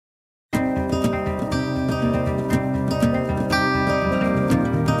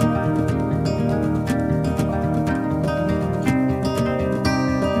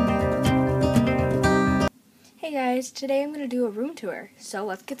guys, today I'm going to do a room tour, so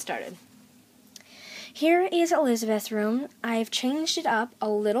let's get started. Here is Elizabeth's room. I've changed it up a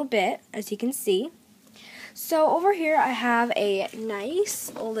little bit, as you can see. So over here I have a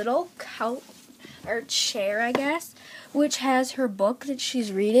nice little couch, or chair I guess, which has her book that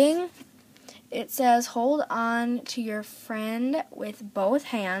she's reading. It says, "Hold on to your friend with both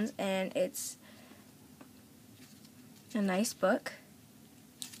hands," and it's a nice book.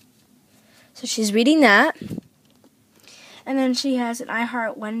 So she's reading that. And then she has an I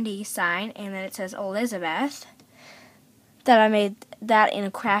Heart Wendy sign, and then it says Elizabeth. That I made that in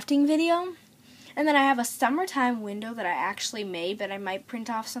a crafting video. And then I have a summertime window that I actually made, but I might print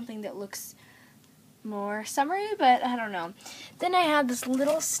off something that looks more summery, but I don't know. Then I have this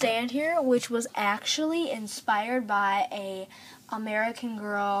little stand here, which was actually inspired by a American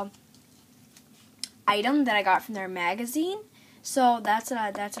Girl item that I got from their magazine. So that's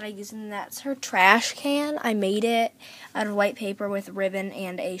what I use, and that's her trash can. I made it out of white paper with ribbon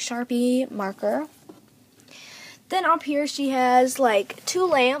and a Sharpie marker. Then up here she has like 2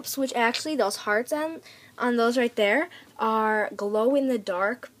 lamps, which actually those hearts on those right there are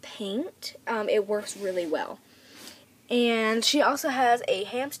glow-in-the-dark paint. It works really well. And she also has a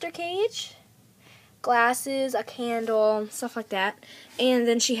hamster cage, glasses, a candle, stuff like that. And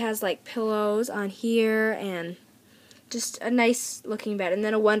then she has like pillows on here and just a nice looking bed. And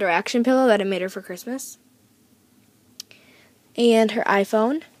then a One Direction pillow that I made her for Christmas. And her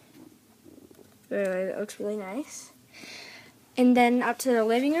iPhone. It looks really nice. And then up to the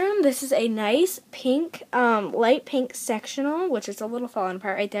living room, this is a nice pink, light pink sectional, which is a little falling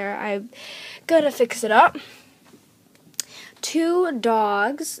apart right there. I'm gonna fix it up. 2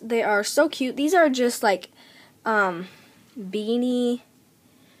 dogs. They are so cute. These are just like beanie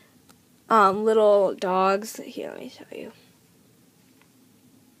little dogs. Here, let me show you.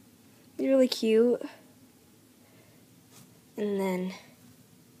 They're really cute. And then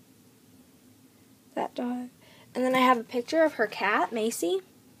that dog. And then I have a picture of her cat, Macy.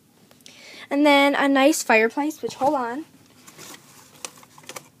 And then a nice fireplace, which, hold on.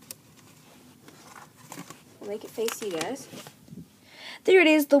 I'll make it face you guys. There it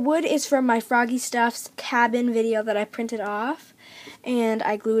is. The wood is from my Froggy Stuff's cabin video that I printed off. And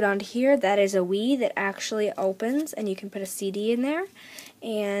I glued onto here. That is a Wii that actually opens, and you can put a CD in there.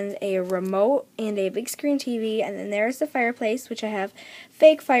 And a remote and a big screen TV. And then there's the fireplace, which I have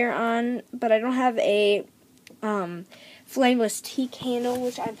fake fire on, but I don't have a flameless tea candle,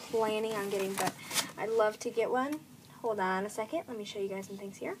 which I'm planning on getting, but I'd love to get one. Hold on a second. Let me show you guys some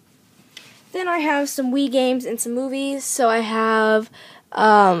things here. Then I have some Wii games and some movies. So I have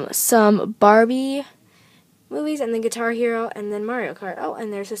some Barbie movies, and then Guitar Hero, and then Mario Kart. Oh,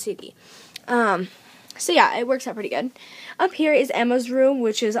 and there's a CD. So yeah, it works out pretty good. Up here is Emma's room,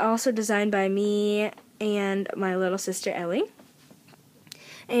 which is also designed by me and my little sister Ellie.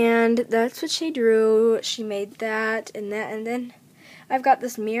 And that's what she drew. She made that and that, and then I've got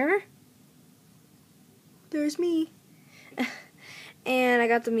this mirror. There's me. And I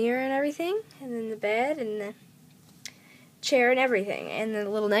got the mirror and everything, and then the bed and the chair and everything, and the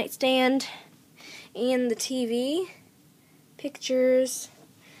little nightstand and the TV, pictures.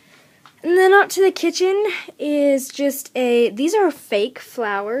 And then up to the kitchen is just these are fake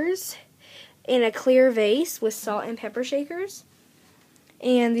flowers in a clear vase with salt and pepper shakers.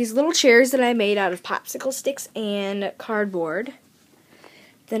 And these little chairs that I made out of popsicle sticks and cardboard.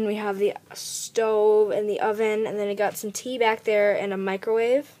 Then we have the stove and the oven, and then I got some tea back there and a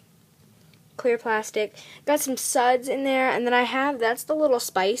microwave. Clear plastic. Got some suds in there, and then that's the little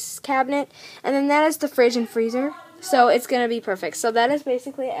spice cabinet, and then that is the fridge and freezer. So it's going to be perfect. So that is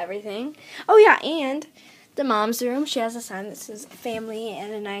basically everything. Oh yeah, and the mom's room, she has a sign that says family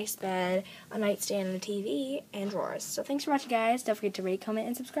and a nice bed, a nightstand and a TV, and drawers. So thanks for watching, guys. Don't forget to rate, comment,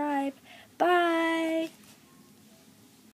 and subscribe. Bye!